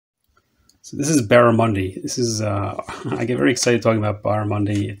So this is Barramundi. This is I get very excited talking about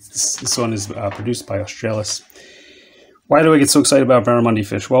Barramundi. This one is produced by Australis. Why do I get so excited about Barramundi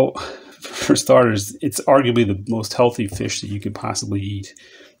fish? Well, for starters, it's arguably the most healthy fish that you could possibly eat.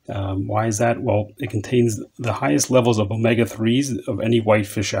 Why is that? Well, it contains the highest levels of omega-3s of any white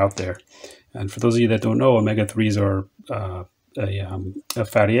fish out there. And for those of you that don't know, omega-3s are a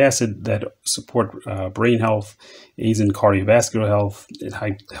fatty acid that support brain health, aids in cardiovascular health. It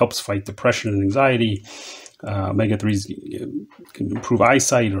helps fight depression and anxiety. Omega-3s can improve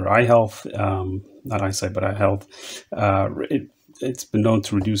eyesight or eye health, not eyesight, but eye health. It's been known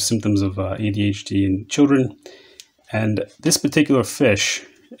to reduce symptoms of ADHD in children. And this particular fish,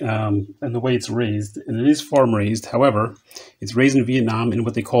 and the way it's raised, and it is farm raised, however, it's raised in Vietnam in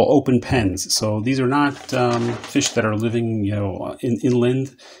what they call open pens. So these are not fish that are living,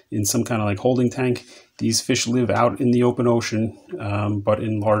 inland in some kind of like holding tank. These fish live out in the open ocean, but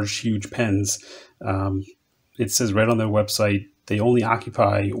in large, huge pens. It says right on their website, they only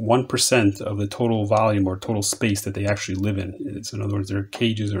occupy 1% of the total volume or total space that they actually live in. It's, in other words, their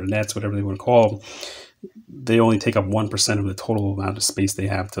cages or nets, whatever they want to call them, they only take up 1% of the total amount of space they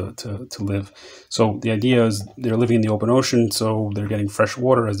have to live. So the idea is they're living in the open ocean, so they're getting fresh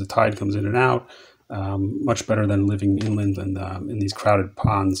water as the tide comes in and out, much better than living inland and in these crowded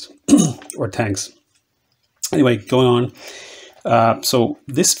ponds or tanks. Anyway, going on. So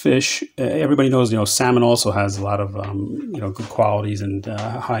this fish, everybody knows, salmon also has a lot of, good qualities and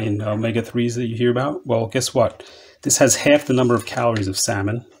high in omega-3s that you hear about. Well, guess what? This has half the number of calories of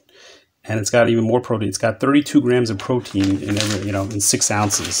salmon, and it's got even more protein. It's got 32 grams of protein in every, in 6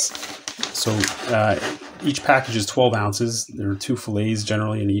 ounces. So each package is 12 ounces. There are 2 fillets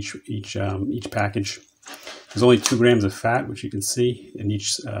generally in each package. There's only 2 grams of fat, which you can see in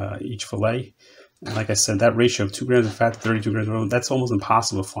each fillet. And like I said, that ratio of 2 grams of fat to 32 grams of protein, that's almost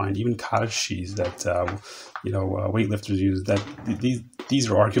impossible to find. Even cottage cheese that weightlifters use, that these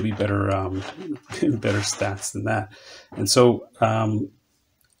are arguably better better stats than that. And so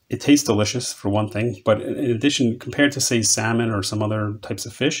it tastes delicious for one thing, but in addition, compared to say salmon or some other types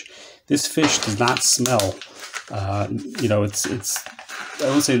of fish, this fish does not smell. I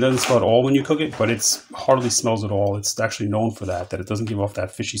wouldn't say it doesn't smell at all when you cook it, but it's hardly smells at all. It's actually known for that it doesn't give off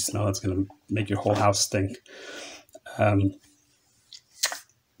that fishy smell that's going to make your whole house stink.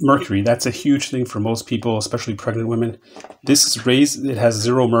 Mercury, that's a huge thing for most people, especially pregnant women. This is raised, it has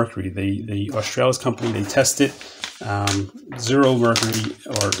 0 mercury. The Australis company, they test it, 0 mercury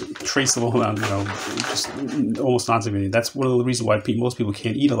or traceable amount, just almost non-significant. That's one of the reasons why most people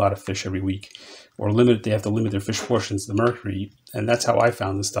can't eat a lot of fish every week, or they have to limit their fish portions to the mercury. And that's how I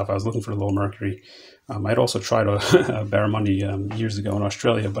found this stuff. I was looking for low mercury. I'd also tried a Barramundi years ago in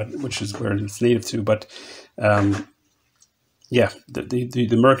Australia, which is where it's native to. But yeah, the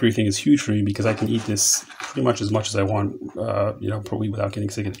mercury thing is huge for me because I can eat this pretty much as I want, per week without getting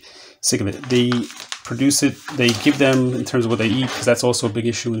sick of it. They produce it. They give them in terms of what they eat, because that's also a big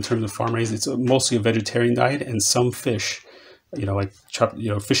issue in terms of farm raised. It's mostly a vegetarian diet, and some fish, like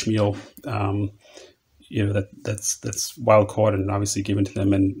fishmeal, that's wild caught and obviously given to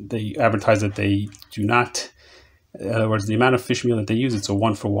them, and they advertise that they do not. In other words, the amount of fish meal that they use, it's a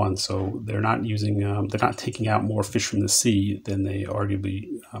 1-for-1. So they're not using, they're not taking out more fish from the sea than they arguably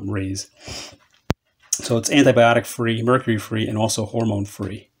raise. So it's antibiotic free, mercury free, and also hormone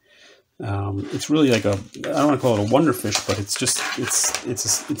free. It's really like I don't want to call it a wonder fish, but it's just,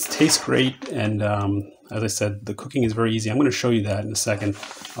 it tastes great. And as I said, the cooking is very easy. I'm going to show you that in a second.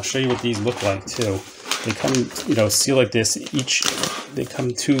 I'll show you what these look like too. They come, sealed like this. They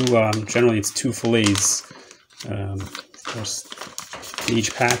come generally it's 2 fillets. Of course, in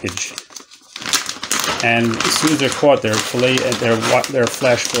each package, and as soon as they're caught, they're they're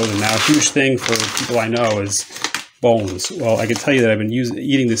flash frozen. Now, a huge thing for people I know is bones. Well, I can tell you that I've been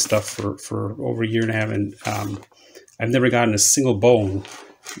eating this stuff for over a year and a half, and I've never gotten a single bone,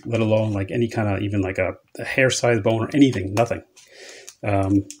 let alone like any kind of, even like a hair-sized bone or anything, nothing.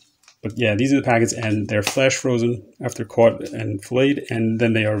 But yeah, these are the packets, and they're flash frozen after caught and filleted, and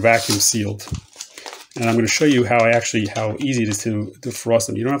then they are vacuum sealed. And I'm going to show you how easy it is to defrost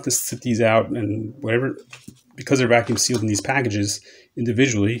them. You don't have to sit these out and whatever, because they're vacuum sealed in these packages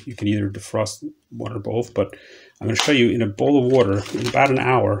individually. You can either defrost one or both, but I'm going to show you in a bowl of water in about an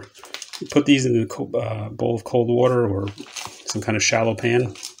hour. You put these in a bowl of cold water or some kind of shallow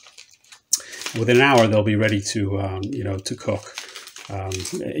pan. Within an hour, they'll be ready to to cook.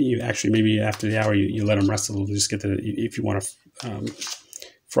 Actually, maybe after the hour, you let them rest a little. Just get if you want to.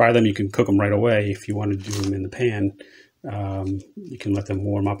 Fry them, you can cook them right away. If you want to do them in the pan, you can let them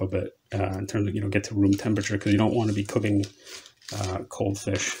warm up a bit in terms of, get to room temperature, because you don't want to be cooking cold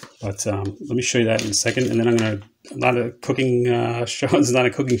fish. But let me show you that in a second, and then I'm not a cooking show. It's not a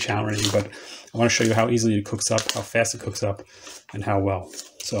cooking channel or anything, but I want to show you how easily it cooks up, how fast it cooks up, and how well.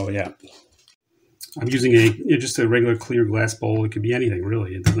 So yeah, I'm using just a regular clear glass bowl. It could be anything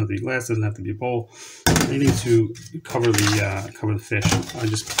really. It doesn't have to be glass. It doesn't have to be a bowl. Anything to cover the fish. I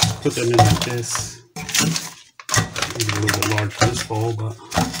just put them in like this. Maybe a little bit large for this bowl, but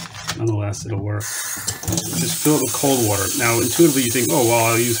nonetheless, it'll work. Just fill it with cold water. Now, intuitively, you think, oh,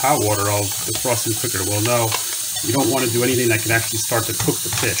 well, I'll use hot water. I'll defrost it quicker. Well, no, you don't want to do anything that can actually start to cook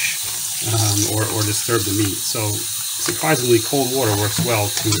the fish or disturb the meat. So, surprisingly, cold water works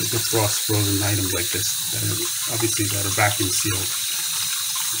well to defrost frozen items like this, obviously that are vacuum sealed.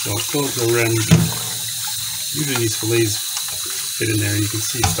 So, fill it to the rim. Usually, these fillets fit in there. You can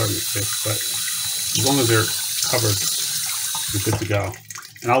see it's starting to fit, but as long as they're covered, you're good to go.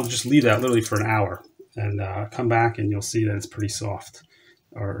 And I'll just leave that literally for an hour and come back and you'll see that it's pretty soft,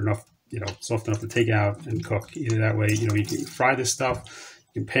 or enough, soft enough to take out and cook. Either that way, you can fry this stuff,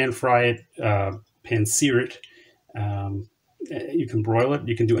 you can pan fry it, pan sear it, you can broil it,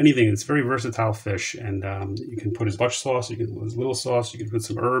 you can do anything. It's very versatile fish, and you can put as much sauce, you can put as little sauce, you can put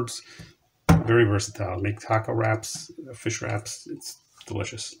some herbs. Very versatile. Make taco wraps, fish wraps. It's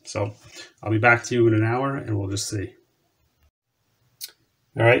delicious. So I'll be back to you in an hour and we'll just see.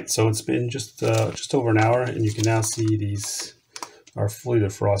 All right, so it's been just over an hour, and you can now see these are fully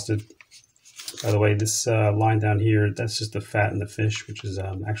defrosted. By the way, this line down here, that's just the fat in the fish, which is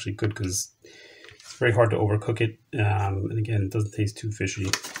actually good because it's very hard to overcook it. And again, it doesn't taste too fishy.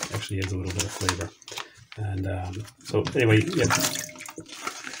 It actually adds a little bit of flavor. And so anyway, yeah,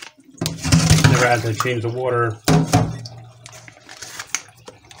 never had to change the water.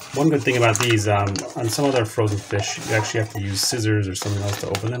 One good thing about these, on some other frozen fish, you actually have to use scissors or something else to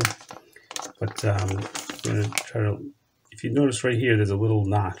open them. But I'm going to try to, if you notice right here, there's a little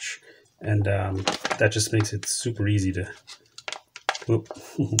notch. And that just makes it super easy to, whoop,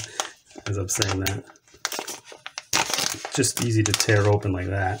 as I'm saying that. Just easy to tear open like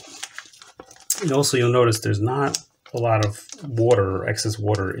that. And also you'll notice there's not a lot of water or excess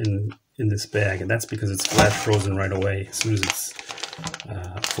water in this bag. And that's because it's flash frozen right away as soon as it's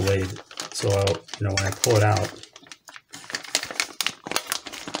filleted. So when I pull it out,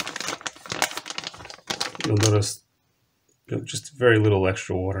 you'll notice just very little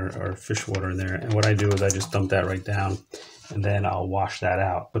extra water or fish water in there. And what I do is I just dump that right down, and then I'll wash that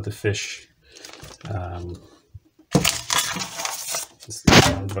out. But the fish,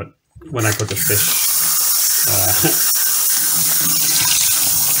 but when I put the fish,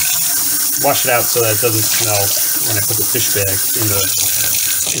 wash it out so that it doesn't smell when I put the fish bag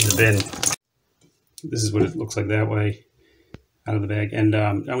in the bin. This is what it looks like that way out of the bag. And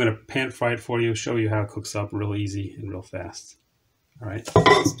I'm going to pan fry it for you, show you how it cooks up real easy and real fast. All right,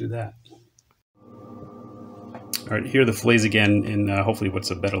 let's do that. All right, here are the fillets again in hopefully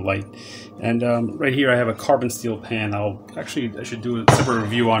what's a better light. And right here I have a carbon steel pan. I should do a separate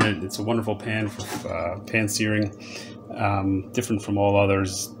review on it. It's a wonderful pan for pan searing. Different from all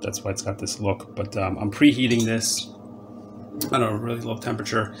others. That's why it's got this look. But I'm preheating this on a really low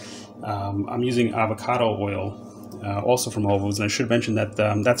temperature. I'm using avocado oil, also from Whole Foods. And I should mention that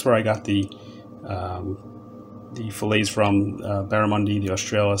that's where I got the fillets from, Barramundi, the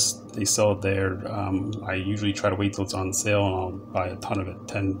Australis. They sell it there. I usually try to wait till it's on sale, and I'll buy a ton of it,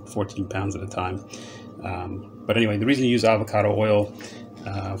 10, 14 pounds at a time. But anyway, the reason you use avocado oil,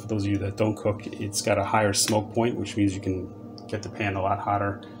 for those of you that don't cook, it's got a higher smoke point, which means you can get the pan a lot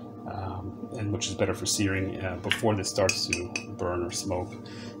hotter, and which is better for searing before this starts to burn or smoke.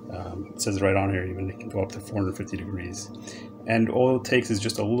 It says right on here, even it can go up to 450 degrees. And all it takes is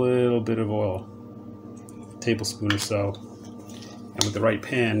just a little bit of oil, a tablespoon or so. And with the right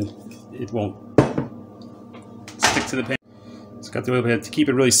pan, it won't stick to the pan. It's got the oil pan. To keep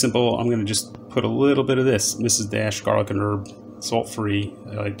it really simple, I'm going to just put a little bit of this Mrs. Dash garlic and herb, salt-free.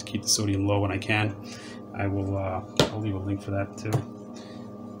 I like to keep the sodium low when I can. I'll leave a link for that too.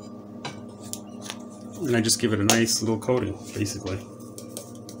 And I just give it a nice little coating, basically.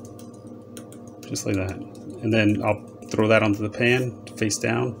 Just like that. And then I'll throw that onto the pan, face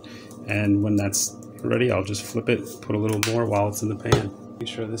down. And when that's ready, I'll just flip it, put a little more while it's in the pan. Make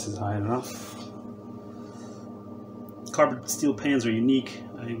sure this is high enough. Carbon steel pans are unique.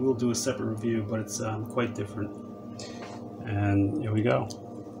 I will do a separate review, but it's quite different. And here we go.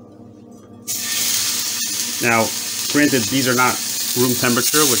 Now, granted, these are not room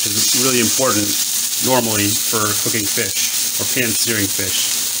temperature, which is really important normally for cooking fish or pan searing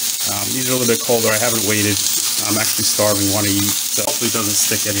fish. These are a little bit colder. I haven't waited. I'm actually starving, want to eat, so hopefully it doesn't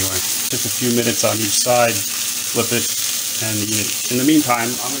stick anyway. Just a few minutes on each side, flip it, And in the meantime,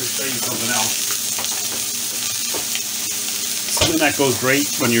 I'm going to show you something else. Something that goes great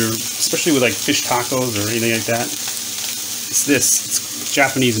when you're, especially with like fish tacos or anything like that. It's this. It's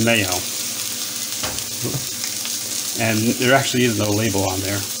Japanese mayo. And there actually is no label on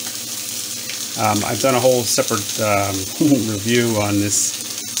there. I've done a whole separate review on this,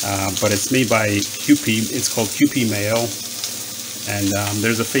 but it's made by QP. It's called QP Mayo. And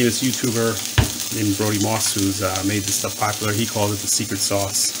there's a famous YouTuber named Brody Moss who's made this stuff popular. He calls it the secret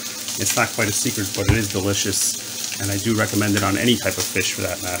sauce. It's not quite a secret, but it is delicious. And I do recommend it on any type of fish for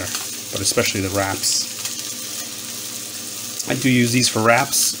that matter, but especially the wraps. I do use these for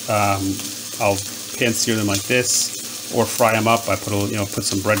wraps. I'll pan sear them like this, or fry them up. I put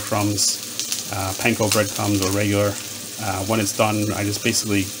some breadcrumbs, panko breadcrumbs or regular. When it's done, I just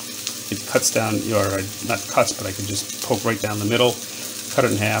basically, it cuts down, or not cuts, but I can just poke right down the middle, cut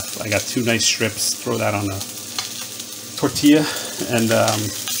it in half. I got 2 nice strips. Throw that on a tortilla, and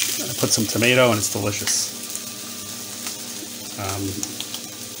I put some tomato, and it's delicious.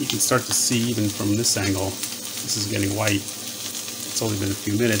 You can start to see even from this angle, this is getting white. It's only been a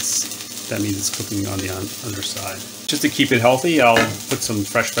few minutes. That means it's cooking on the underside. Just to keep it healthy, I'll put some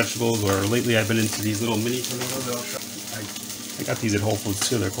fresh vegetables, or lately I've been into these little mini tomatoes. I got these at Whole Foods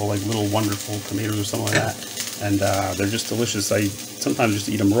too. They're called like Little Wonderful Tomatoes or something like that. And they're just delicious. I sometimes just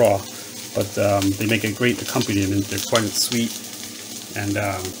eat them raw, but they make a great accompaniment. They're quite sweet and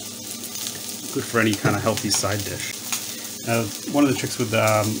good for any kind of healthy side dish. One of the tricks with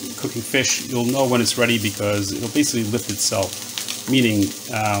cooking fish, you'll know when it's ready because it'll basically lift itself, meaning,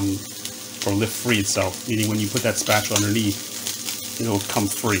 or lift free itself, meaning when you put that spatula underneath, it'll come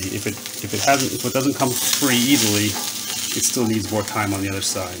free. If it doesn't come free easily, it still needs more time on the other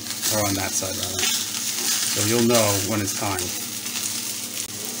side, or on that side rather. So you'll know when it's time.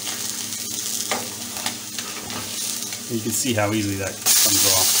 And you can see how easily that comes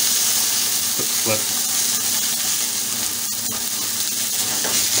off. Quick flip.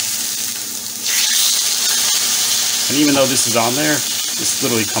 And even though this is on there, this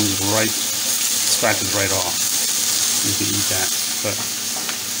literally comes right, scratches right off. You can eat that, but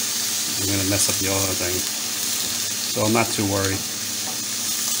I'm going to mess up the other thing. So I'm not too worried.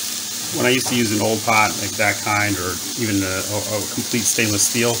 When I used to use an old pot, like that kind, or even a complete stainless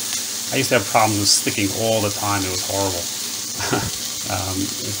steel, I used to have problems with sticking all the time. It was horrible.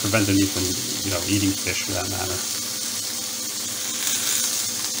 It prevented me from, eating fish for that matter.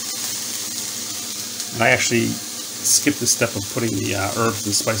 And I actually skipped the step of putting the herbs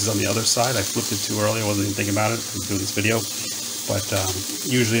and spices on the other side. I flipped it too early. I wasn't even thinking about it. I was doing this video. But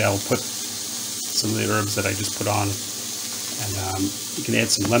usually I'll put some of the herbs that I just put on. And you can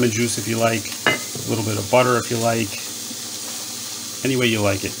add some lemon juice if you like. A little bit of butter if you like. Any way you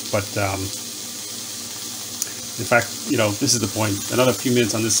like it. But in fact, this is the point. Another few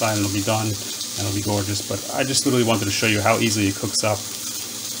minutes on this side and it'll be done. And it'll be gorgeous. But I just literally wanted to show you how easily it cooks up.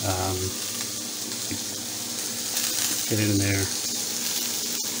 Get it in there.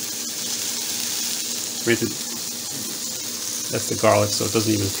 That's the garlic, so it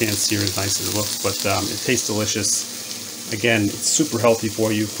doesn't even pan sear as nice as it looks, but it tastes delicious. Again, it's super healthy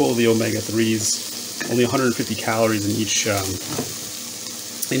for you, full of the omega-3s. Only 150 calories in each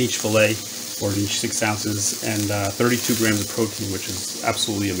fillet, or in each 6 ounces, and 32 grams of protein, which is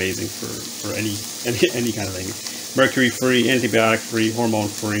absolutely amazing for any kind of thing. Mercury-free, antibiotic-free,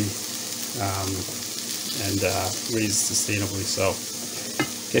 hormone-free. And raised sustainably. So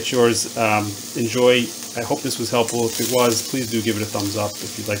get yours. Enjoy. I hope this was helpful. If it was, please do give it a thumbs up.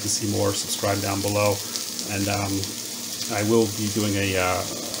 If you'd like to see more, subscribe down below. And I will be doing a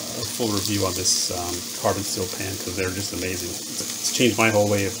full review on this carbon steel pan because they're just amazing. It's changed my whole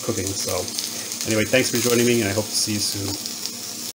way of cooking. So anyway, thanks for joining me, and I hope to see you soon.